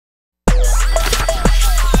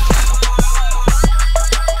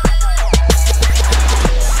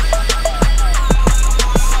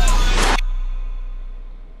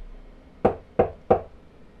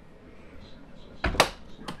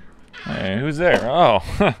Who's there? Oh,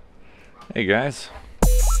 hey guys.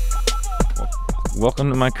 Welcome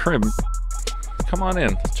to my crib. Come on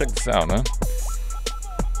in. Let's check this out, huh?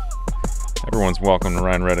 Everyone's welcome to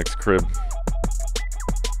Ryan Reddick's crib.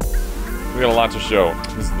 We got a lot to show.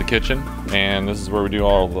 This is the kitchen, and this is where we do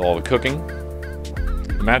all the cooking.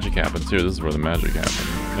 The magic happens here. This is where the magic happens.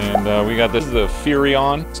 And we got this is the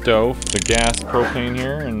Furion stove, the gas propane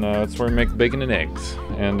here, and that's where we make bacon and eggs.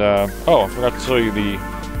 And oh, I forgot to show you the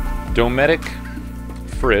Dometic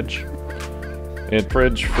fridge.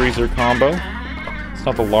 Fridge freezer combo. It's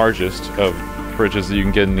not the largest of fridges that you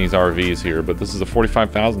can get in these RVs here, but this is a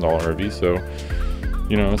 $45,000 RV, so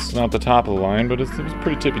you know it's not the top of the line, but it's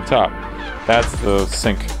pretty tippy top. That's the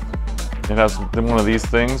sink. It has one of these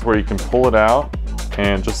things where you can pull it out,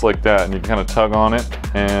 and just like that, and you kind of tug on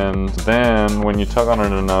it, and then when you tug on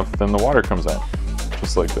it enough, then the water comes out,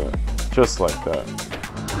 just like that, just like that.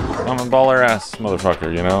 I'm a baller ass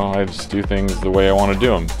motherfucker, you know. I just do things the way I want to do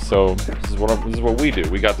them. So this is what we do.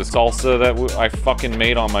 We got the salsa that I fucking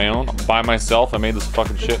made on my own, by myself. I made this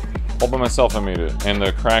fucking shit all by myself. I made it. And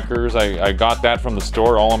the crackers, I got that from the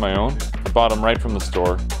store all on my own. I bought them right from the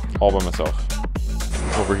store, all by myself.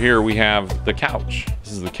 Over here we have the couch.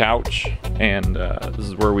 This is the couch, and this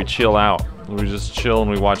is where we chill out. We just chill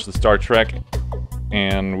and we watch the Star Trek.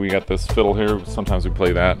 And we got this fiddle here. Sometimes we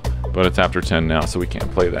play that, but it's after 10 now, so we can't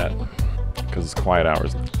play that because it's quiet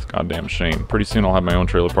hours. It's a goddamn shame. Pretty soon I'll have my own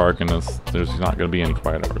trailer park, and there's not going to be any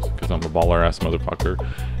quiet hours because I'm a baller ass motherfucker,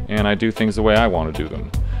 and I do things the way I want to do them,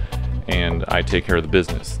 and I take care of the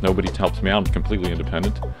business. Nobody helps me out. I'm completely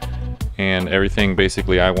independent, and everything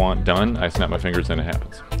basically I want done, I snap my fingers and it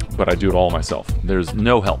happens. But I do it all myself. There's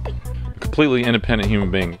no help. A completely independent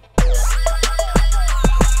human being.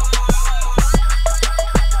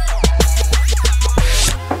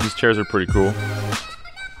 These chairs are pretty cool.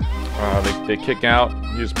 They kick out.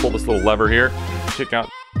 You just pull this little lever here, kick out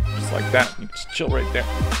just like that. You just chill right there.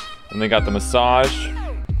 And they got the massage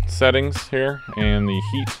settings here and the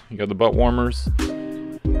heat. You got the butt warmers.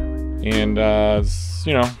 And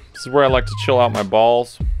you know, this is where I like to chill out my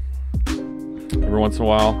balls. Every once in a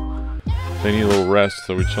while, they need a little rest,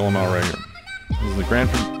 so we chill them out right here. This is the Grand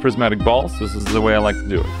Prismatic balls. This is the way I like to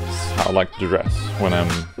do it. This is how I like to dress when I'm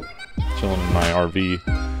chilling in my RV,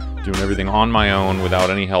 doing everything on my own without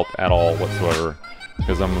any help at all whatsoever,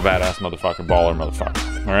 because I'm a badass motherfucker, baller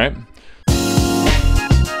motherfucker. All right.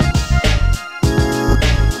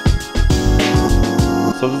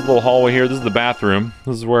 So this is a little hallway here. This is the bathroom.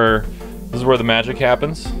 This is where the magic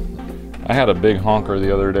happens. I had a big honker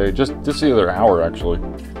the other day, just the other hour actually.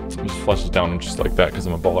 It just flushes down just like that because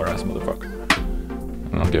I'm a baller ass motherfucker.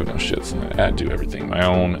 I don't give no shits. I do everything my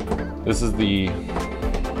own. This is the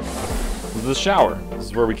shower. This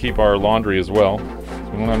is where we keep our laundry as well.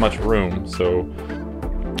 We don't have much room, so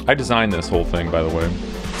I designed this whole thing, by the way.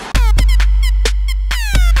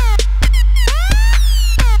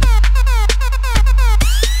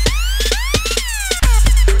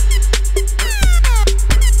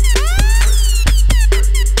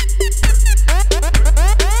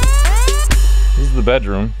 This is the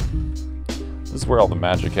bedroom. This is where all the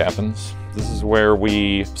magic happens. This is where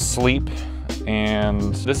we sleep.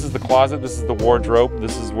 And this is the closet, this is the wardrobe,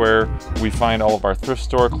 this is where we find all of our thrift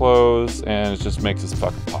store clothes, and it just makes us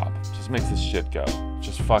fucking pop. Just makes this shit go.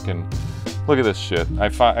 Just fucking, look at this shit. I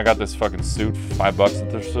got this fucking suit for $5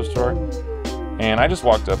 at the thrift store, and I just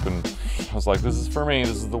walked up and I was like, this is for me,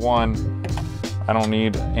 this is the one. I don't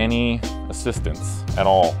need any assistance at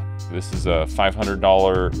all. This is a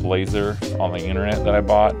 $500 blazer on the internet that I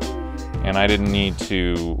bought. And I didn't need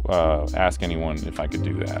to ask anyone if I could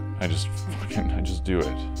do that. I just do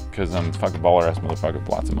it because I'm a fucking baller ass motherfucker with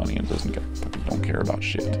lots of money and don't care about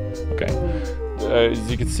shit. Okay.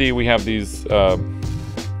 As you can see, we have these.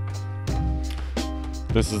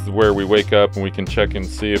 This is where we wake up and we can check and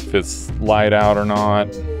see if it's light out or not.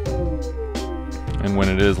 And when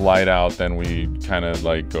it is light out, then we kind of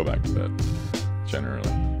like go back to bed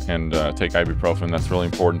generally. And take ibuprofen. That's a really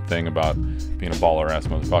important thing about being a baller ass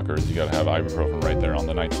motherfucker is you gotta have ibuprofen right there on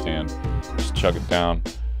the nightstand. Just chug it down.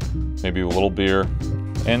 Maybe a little beer.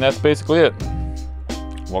 And that's basically it.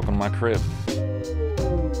 Welcome to my crib.